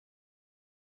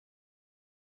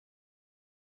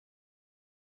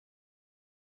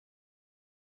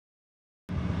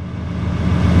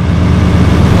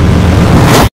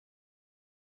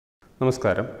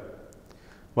നമസ്കാരം.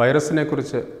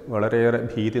 വൈറസിനെക്കുറിച്ച് വളരെയേറെ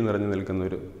ഭീതി നിറഞ്ഞു നിൽക്കുന്ന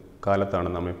ഒരു കാലത്താണ്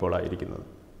നാം ഇപ്പോൾ ആയിരിക്കുന്നത്.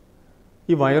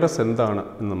 ഈ വൈറസ് എന്താണ്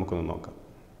എന്ന് നമുക്കൊന്ന് നോക്കാം.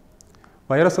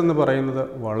 വൈറസ് എന്ന് പറയുന്നത്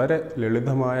വളരെ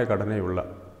ലളിതമായ ഘടനയുള്ള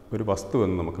ഒരു വസ്തു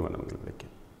എന്ന് നമുക്ക് വേണമെങ്കിൽ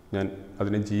വിളിക്കാം. ഞാൻ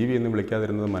അതിനെ ജീവി എന്ന്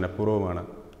വിളിക്കാതിരുന്നത് മനഃപൂർവ്വമാണ്.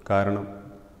 കാരണം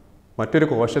മറ്റൊരു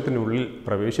കോശത്തിനുള്ളിൽ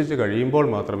പ്രവേശിച്ച് കഴിയുമ്പോൾ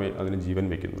മാത്രമേ അതിന് ജീവൻ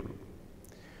വയ്ക്കുന്നുള്ളൂ.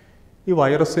 ഈ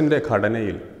വൈറസിൻ്റെ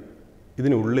ഘടനയിൽ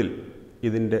ഇതിനുള്ളിൽ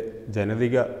ഇതിൻ്റെ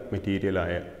ജനിതക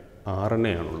മെറ്റീരിയലായ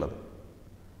RNA ആണുള്ളത്,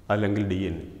 അല്ലെങ്കിൽ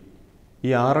DNA. ഈ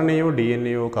RNAയോ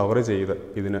DNAയോ കവർ ചെയ്ത്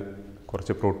ഇതിന്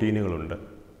കുറച്ച് പ്രോട്ടീനുകളുണ്ട്.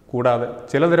 കൂടാതെ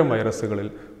ചിലതരം വൈറസുകളിൽ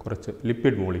കുറച്ച്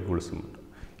ലിപ്പിഡ് മോളിക്യൂൾസുമുണ്ട്.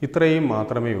 ഇത്രയും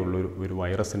മാത്രമേ ഉള്ളൂ ഒരു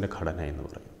വൈറസിൻ്റെ ഘടന എന്ന്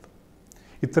പറയുന്നത്.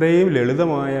 ഇത്രയും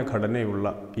ലളിതമായ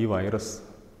ഘടനയുള്ള ഈ വൈറസ്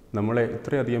നമ്മളെ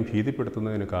ഇത്രയധികം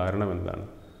ഭീതിപ്പെടുത്തുന്നതിന് കാരണം എന്താണ്?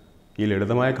 ഈ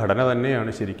ലളിതമായ ഘടന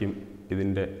തന്നെയാണ് ശരിക്കും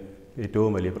ഇതിൻ്റെ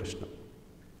ഏറ്റവും വലിയ പ്രശ്നം.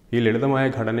 ഈ ലളിതമായ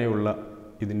ഘടനയുള്ള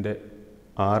ഇതിൻ്റെ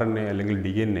RNA അല്ലെങ്കിൽ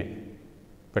DNA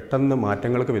പെട്ടെന്ന്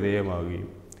മാറ്റങ്ങൾക്ക് വിധേയമാവുകയും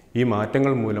ഈ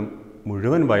മാറ്റങ്ങൾ മൂലം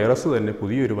മുഴുവൻ വൈറസ് തന്നെ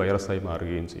പുതിയൊരു വൈറസായി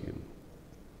മാറുകയും ചെയ്യുന്നു.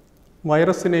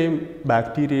 വൈറസിനെയും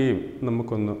ബാക്ടീരിയയും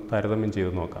നമുക്കൊന്ന് താരതമ്യം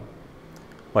ചെയ്ത് നോക്കാം.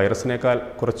 വൈറസിനേക്കാൾ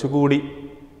കുറച്ചുകൂടി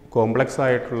കോംപ്ലക്സ്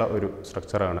ആയിട്ടുള്ള ഒരു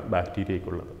സ്ട്രക്ചറാണ്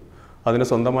ബാക്ടീരിയയ്ക്കുള്ളത്. അതിന്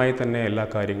സ്വന്തമായി തന്നെ എല്ലാ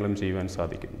കാര്യങ്ങളും ചെയ്യുവാൻ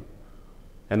സാധിക്കുന്നു.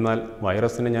 എന്നാൽ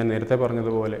വൈറസിന് ഞാൻ നേരത്തെ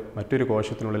പറഞ്ഞതുപോലെ മറ്റൊരു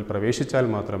കോശത്തിനുള്ളിൽ പ്രവേശിച്ചാൽ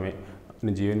മാത്രമേ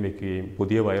അതിന് ജീവൻ വയ്ക്കുകയും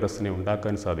പുതിയ വൈറസിനെ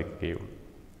ഉണ്ടാക്കാൻ സാധിക്കുകയുള്ളൂ.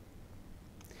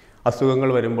 അസുഖങ്ങൾ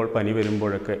വരുമ്പോൾ, പനി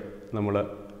വരുമ്പോഴൊക്കെ നമ്മൾ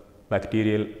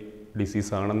ബാക്ടീരിയൽ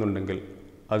ഡിസീസ് ആണെന്നുണ്ടെങ്കിൽ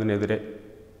അതിനെതിരെ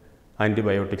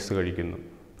ആൻറ്റിബയോട്ടിക്സ് കഴിക്കുന്നു.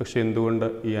 പക്ഷേ എന്തുകൊണ്ട്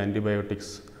ഈ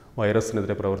ആൻറ്റിബയോട്ടിക്സ്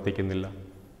വൈറസിനെതിരെ പ്രവർത്തിക്കുന്നില്ല?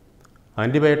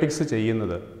 ആൻറ്റിബയോട്ടിക്സ്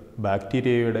ചെയ്യുന്നത്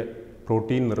ബാക്ടീരിയയുടെ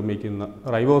പ്രോട്ടീൻ നിർമ്മിക്കുന്ന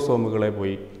റൈബോസോമുകളെ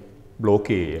പോയി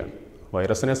ബ്ലോക്ക് ചെയ്യുകയാണ്.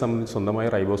 വൈറസിനെ സംബന്ധിച്ച് സ്വന്തമായ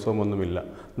റൈബോസോം ഒന്നുമില്ല.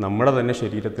 നമ്മുടെ തന്നെ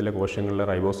ശരീരത്തിലെ കോശങ്ങളിലെ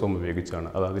റൈബോസോം ഉപയോഗിച്ചാണ്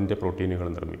അത് അതിൻ്റെ പ്രോട്ടീനുകൾ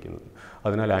നിർമ്മിക്കുന്നത്.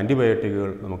 അതിനാൽ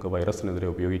ആൻറ്റിബയോട്ടിക്കുകൾ നമുക്ക് വൈറസിനെതിരെ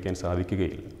ഉപയോഗിക്കാൻ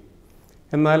സാധിക്കുകയില്ല.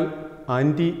 എന്നാൽ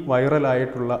ആൻറ്റി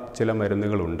വൈറലായിട്ടുള്ള ചില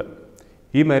മരുന്നുകളുണ്ട്.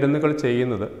 ഈ മരുന്നുകൾ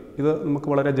ചെയ്യുന്നത്, ഇത്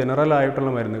നമുക്ക് വളരെ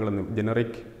ജനറലായിട്ടുള്ള മരുന്നുകളെന്ന്,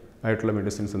 ജനറിക് ആയിട്ടുള്ള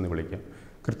മെഡിസിൻസ് എന്ന് വിളിക്കാം.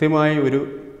 കൃത്യമായി ഒരു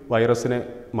വൈറസിനെ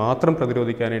മാത്രം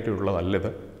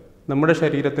പ്രതിരോധിക്കാനായിട്ടുള്ളതല്ലത്. നമ്മുടെ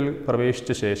ശരീരത്തിൽ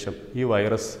പ്രവേശിച്ച ശേഷം ഈ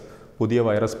വൈറസ് പുതിയ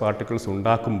വൈറസ് പാർട്ടിക്കിൾസ്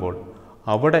ഉണ്ടാക്കുമ്പോൾ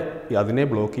അവിടെ അതിനെ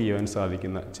ബ്ലോക്ക് ചെയ്യാൻ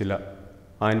സാധിക്കുന്ന ചില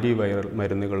ആൻറ്റി വൈറൽ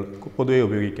മരുന്നുകൾ പൊതുവെ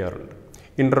ഉപയോഗിക്കാറുണ്ട്.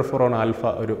 ഇൻ്റർഫെറോൺ ആൽഫ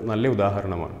ഒരു നല്ല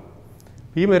ഉദാഹരണമാണ്.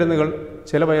 ഈ മരുന്നുകൾ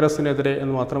ചില വൈറസിനെതിരെ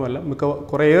എന്ന് മാത്രമല്ല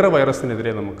കുറേയേറെ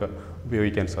വൈറസിനെതിരെ നമുക്ക്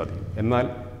ഉപയോഗിക്കാൻ സാധിക്കും. എന്നാൽ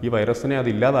ഈ വൈറസിനെ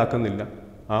അതില്ലാതാക്കുന്നില്ല.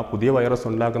 ആ പുതിയ വൈറസ്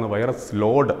ഉണ്ടാക്കുന്ന വൈറസ്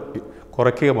ലോഡ്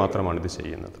കുറയ്ക്കുക മാത്രമാണ് ഇത്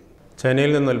ചെയ്യുന്നത്.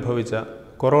 ചൈനയിൽ നിന്ന് ഉത്ഭവിച്ച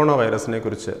കൊറോണ വൈറസിനെ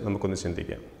കുറിച്ച് നമുക്കൊന്ന്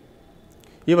ചിന്തിക്കാം.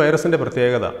 ഈ വൈറസിൻ്റെ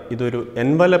പ്രത്യേകത ഇതൊരു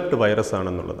എൻവലപ്ഡ് വൈറസ്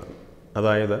ആണെന്നുള്ളതാണ്.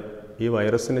 അതായത് ഈ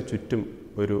വൈറസിന് ചുറ്റും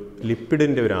ഒരു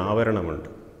ലിപ്പിഡിൻ്റെ ഒരു ആവരണമുണ്ട്.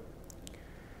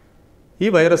 ഈ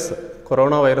വൈറസ്,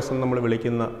 കൊറോണ വൈറസ് എന്ന് നമ്മൾ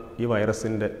വിളിക്കുന്ന ഈ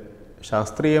വൈറസിൻ്റെ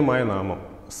ശാസ്ത്രീയമായ നാമം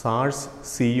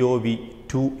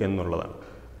SARS-CoV-2 എന്നുള്ളതാണ്.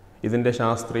 ഇതിൻ്റെ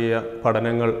ശാസ്ത്രീയ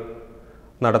പഠനങ്ങൾ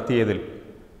നടത്തിയതിൽ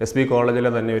SB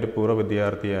കോളേജിലെ തന്നെ ഒരു പൂർവ്വ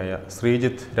വിദ്യാർത്ഥിയായ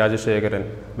ശ്രീജിത്ത് രാജശേഖരൻ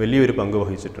വലിയൊരു പങ്ക്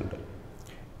വഹിച്ചിട്ടുണ്ട്.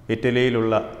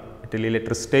 ഇറ്റലിയിലെ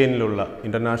ട്രിസ്റ്റൈനിലുള്ള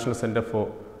international centre for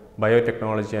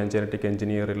biotechnology and genetic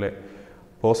എഞ്ചിനീയറിലെ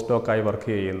post ഡോക്കായി work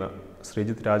ചെയ്യുന്ന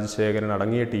ശ്രീജിത്ത് രാജശേഖരൻ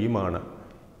അടങ്ങിയ ടീമാണ്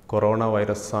കൊറോണ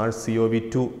വൈറസ്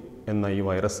SARS-CoV-2 എന്ന ഈ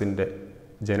വൈറസിൻ്റെ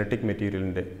ജനറ്റിക്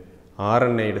മെറ്റീരിയലിൻ്റെ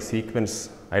RNAയുടെ സീക്വൻസ്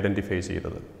ഐഡൻറ്റിഫൈ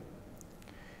ചെയ്തത്.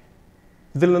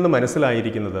 ഇതിൽ നിന്ന്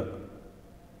മനസ്സിലായിരിക്കുന്നത്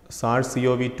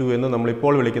SARS-CoV-2 എന്ന്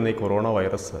നമ്മളിപ്പോൾ വിളിക്കുന്ന ഈ കൊറോണ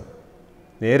വൈറസ്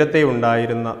നേരത്തെ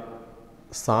ഉണ്ടായിരുന്ന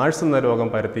സാഴ്സ് എന്ന രോഗം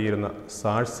പരത്തിയിരുന്ന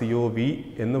SARS-CoV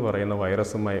എന്ന് പറയുന്ന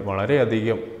വൈറസുമായി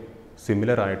വളരെയധികം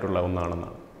സിമിലറായിട്ടുള്ള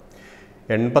ഒന്നാണെന്നാണ്.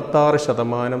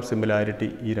 86% സിമിലാരിറ്റി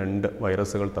ഈ രണ്ട്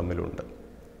വൈറസുകൾ തമ്മിലുണ്ട്.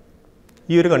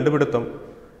 ഈ ഒരു കണ്ടുപിടുത്തം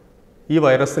ഈ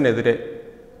വൈറസിനെതിരെ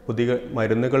പുതിയ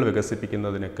മരുന്നുകൾ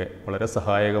വികസിപ്പിക്കുന്നതിനൊക്കെ വളരെ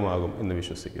സഹായകമാകും എന്ന്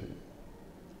വിശ്വസിക്കുന്നു.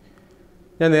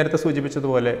 ഞാൻ നേരത്തെ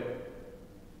സൂചിപ്പിച്ചതുപോലെ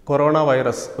കൊറോണ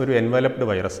വൈറസ് ഒരു എൻവലപ്ഡ്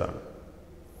വൈറസാണ്.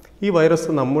 ഈ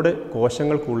വൈറസ് നമ്മുടെ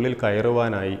കോശങ്ങൾക്കുള്ളിൽ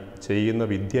കയറുവാനായി ചെയ്യുന്ന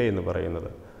വിദ്യ എന്ന് പറയുന്നത്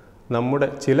നമ്മുടെ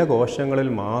ചില കോശങ്ങളിൽ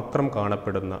മാത്രം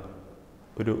കാണപ്പെടുന്ന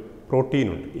ഒരു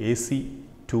പ്രോട്ടീനുണ്ട്,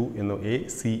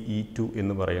 ACE2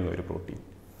 എന്ന് പറയുന്ന ഒരു പ്രോട്ടീൻ.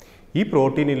 ഈ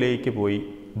പ്രോട്ടീനിലേക്ക് പോയി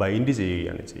ബൈൻഡ്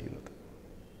ചെയ്യുകയാണ് ചെയ്യുന്നത്.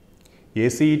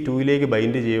 ACE2ലേക്ക്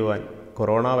ബൈൻഡ് ചെയ്യുവാൻ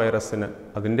കൊറോണ വൈറസിന്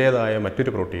അതിൻ്റേതായ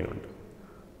മറ്റൊരു പ്രോട്ടീനുണ്ട്.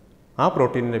 ആ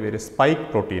പ്രോട്ടീനിൻ്റെ പേര് സ്പൈക്ക്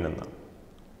പ്രോട്ടീൻ എന്നാണ്.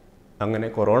 അങ്ങനെ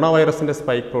കൊറോണ വൈറസിൻ്റെ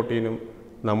സ്പൈക്ക് പ്രോട്ടീനും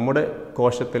നമ്മുടെ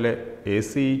കോശത്തിലെ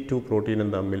ACE2 പ്രോട്ടീനും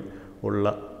തമ്മിൽ ഉള്ള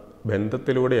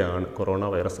ബന്ധത്തിലൂടെയാണ് കൊറോണ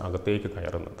വൈറസ് അകത്തേക്ക്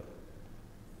കയറുന്നത്.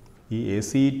 ഈ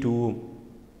ACE2ഉം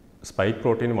സ്പൈക്ക്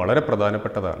പ്രോട്ടീനും വളരെ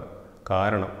പ്രധാനപ്പെട്ടതാണ്.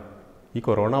 കാരണം ഈ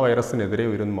കൊറോണ വൈറസിനെതിരെ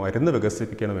ഒരു മരുന്ന്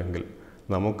വികസിപ്പിക്കണമെങ്കിൽ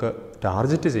നമുക്ക്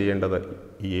ടാർഗറ്റ് ചെയ്യേണ്ടത്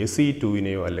ഈ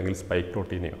ACE2-നെയോ അല്ലെങ്കിൽ സ്പൈക്ക്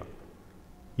പ്രോട്ടീനെയോ ആണ്.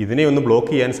 ഇതിനെ ഒന്ന്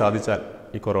ബ്ലോക്ക് ചെയ്യാൻ സാധിച്ചാൽ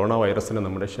ഈ കൊറോണ വൈറസിന്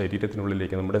നമ്മുടെ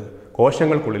ശരീരത്തിനുള്ളിലേക്ക്, നമ്മുടെ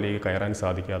കോശങ്ങൾക്കുള്ളിലേക്ക് കയറാൻ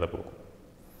സാധിക്കാതെ പോകും.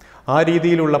 ആ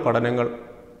രീതിയിലുള്ള പഠനങ്ങൾ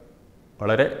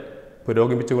വളരെ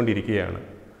പുരോഗമിച്ചുകൊണ്ടിരിക്കുകയാണ്.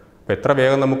 അപ്പോൾ എത്ര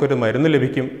വേഗം നമുക്കൊരു മരുന്ന്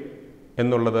ലഭിക്കും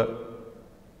എന്നുള്ളത്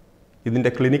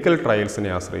ഇതിൻ്റെ ക്ലിനിക്കൽ ട്രയൽസിനെ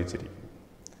ആശ്രയിച്ചിരിക്കും.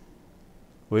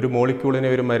 ഒരു മോളിക്യൂളിനെ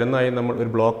ഒരു മരുന്നായി നമ്മൾ ഒരു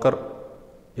ബ്ലോക്കർ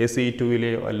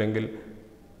ACE2-ലെയോ അല്ലെങ്കിൽ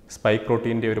സ്പൈക്ക്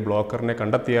പ്രോട്ടീൻ്റെ ഒരു ബ്ലോക്കറിനെ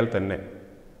കണ്ടെത്തിയാൽ തന്നെ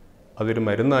അതൊരു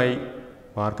മരുന്നായി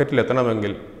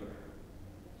മാർക്കറ്റിലെത്തണമെങ്കിൽ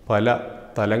പല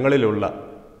തലങ്ങളിലുള്ള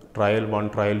ട്രയൽ 1,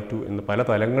 ട്രയൽ 2 എന്ന് പല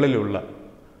തലങ്ങളിലുള്ള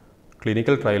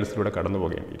ക്ലിനിക്കൽ ട്രയൽസിലൂടെ കടന്നു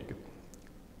പോകേണ്ടിയിരിക്കുന്നു.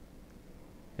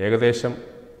 ഏകദേശം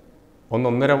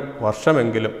 1-1.5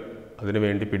 വർഷമെങ്കിലും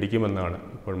അതിനുവേണ്ടി പിടിക്കുമെന്നാണ്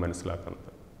ഇപ്പോൾ മനസ്സിലാക്കുന്നത്.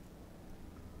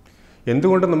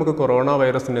 എന്തുകൊണ്ട് നമുക്ക് കൊറോണ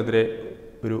വൈറസിനെതിരെ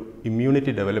ഒരു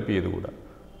ഇമ്മ്യൂണിറ്റി ഡെവലപ്പ് ചെയ്തുകൂടാ?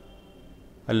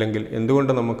 അല്ലെങ്കിൽ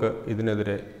എന്തുകൊണ്ട് നമുക്ക്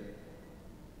ഇതിനെതിരെ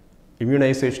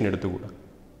ഇമ്മ്യൂണൈസേഷൻ എടുത്തുകൂടാ?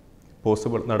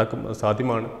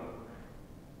 സാധ്യമാണ്.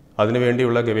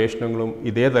 അതിനുവേണ്ടിയുള്ള ഗവേഷണങ്ങളും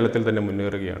ഇതേ തലത്തിൽ തന്നെ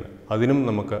മുന്നേറുകയാണ്. അതിനും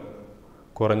നമുക്ക്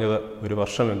കുറഞ്ഞത് 1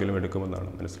 വർഷമെങ്കിലും എടുക്കുമെന്നാണ്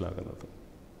മനസ്സിലാക്കുന്നത്.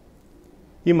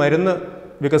 ഈ മരുന്ന്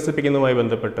വികസിപ്പിക്കുന്നതുമായി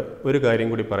ബന്ധപ്പെട്ട് ഒരു കാര്യം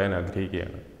കൂടി പറയാൻ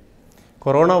ആഗ്രഹിക്കുകയാണ്.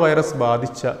 കൊറോണ വൈറസ്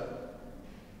ബാധിച്ച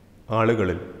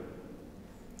ആളുകളിൽ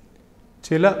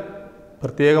ചില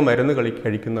പ്രത്യേക മരുന്ന്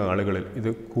കഴിക്കുന്ന ആളുകളിൽ ഇത്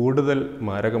കൂടുതൽ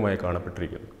മാരകമായി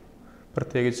കാണപ്പെട്ടിരിക്കുന്നു.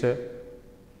 പ്രത്യേകിച്ച്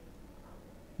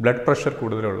ബ്ലഡ്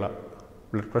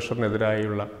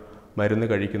പ്രഷറിനെതിരായുള്ള മരുന്ന്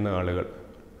കഴിക്കുന്ന ആളുകൾ,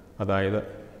 അതായത്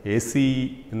ACE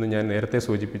എന്ന് ഞാൻ നേരത്തെ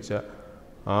സൂചിപ്പിച്ച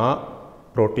ആ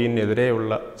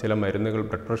പ്രോട്ടീനെതിരെയുള്ള ചില മരുന്നുകൾ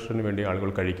ബ്ലഡ് പ്രഷറിന് വേണ്ടി ആളുകൾ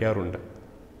കഴിക്കാറുണ്ട്.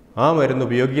 ആ മരുന്ന്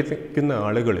ഉപയോഗിക്കുന്ന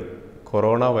ആളുകളിൽ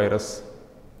കൊറോണ വൈറസ്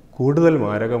കൂടുതൽ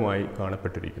മാരകമായി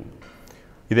കാണപ്പെട്ടിരിക്കുന്നു.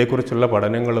 ഇതേക്കുറിച്ചുള്ള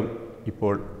പഠനങ്ങളും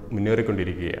ഇപ്പോൾ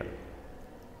മുന്നേറിക്കൊണ്ടിരിക്കുകയാണ്.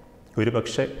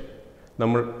 ഒരുപക്ഷെ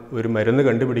നമ്മൾ ഒരു മരുന്ന്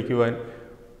കണ്ടുപിടിക്കുവാൻ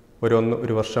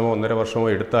ഒരു വർഷമോ 1.5 വർഷമോ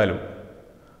എടുത്താലും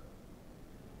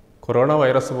കൊറോണ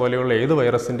വൈറസ് പോലെയുള്ള ഏത്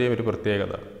വൈറസിൻ്റെയും ഒരു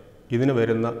പ്രത്യേകത ഇതിന്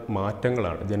വരുന്ന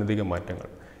മാറ്റങ്ങളാണ്, ജനിതക മാറ്റങ്ങൾ.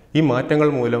 ഈ മാറ്റങ്ങൾ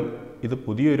മൂലം ഇത്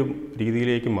പുതിയൊരു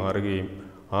രീതിയിലേക്ക് മാറുകയും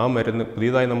ആ മരുന്ന്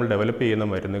പുതിയതായി നമ്മൾ ഡെവലപ്പ് ചെയ്യുന്ന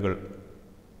മരുന്നുകൾ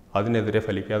അതിനെതിരെ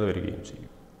ഫലിക്കാതെ വരികയും ചെയ്യും.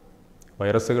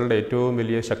 വൈറസുകളുടെ ഏറ്റവും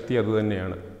വലിയ ശക്തി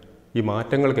അതുതന്നെയാണ്. ഈ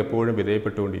മാറ്റങ്ങൾക്ക് എപ്പോഴും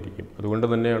വിധേയപ്പെട്ടുകൊണ്ടിരിക്കും. അതുകൊണ്ട്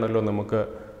തന്നെയാണല്ലോ നമുക്ക്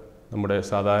നമ്മുടെ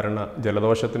സാധാരണ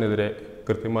ജലദോഷത്തിനെതിരെ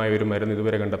കൃത്യമായ ഒരു മരുന്ന്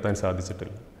ഇതുവരെ കണ്ടെത്താൻ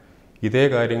സാധിച്ചിട്ടില്ല. ഇതേ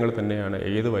കാര്യങ്ങൾ തന്നെയാണ്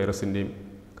ഏത് വൈറസിൻ്റെയും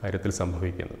കാര്യത്തിൽ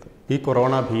സംഭവിക്കുന്നത്. ഈ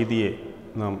കൊറോണ ഭീതിയെ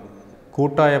നാം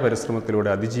കൂട്ടായ പരിശ്രമത്തിലൂടെ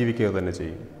അതിജീവിക്കുക തന്നെ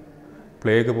ചെയ്യും.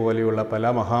 പ്ലേഗ് പോലെയുള്ള പല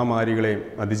മഹാമാരികളെയും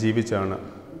അതിജീവിച്ചാണ്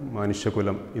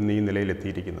മനുഷ്യകുലം ഇന്ന് ഈ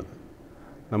നിലയിലെത്തിയിരിക്കുന്നത്.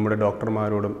 നമ്മുടെ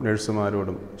ഡോക്ടർമാരോടും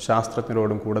നഴ്സുമാരോടും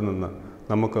ശാസ്ത്രജ്ഞരോടും കൂടെ നിന്ന്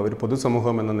നമുക്ക് ഒരു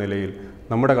പൊതുസമൂഹം എന്ന നിലയിൽ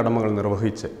നമ്മുടെ കടമകൾ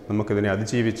നിർവഹിച്ച് നമുക്കിതിനെ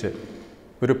അതിജീവിച്ച്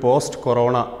ഒരു പോസ്റ്റ്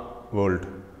കൊറോണ വേൾഡ്,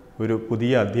 ഒരു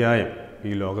പുതിയ അധ്യായം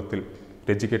ഈ ലോകത്തിൽ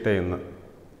രചിക്കട്ടെ എന്ന്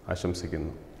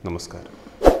ആശംസിക്കുന്നു. നമസ്കാരം.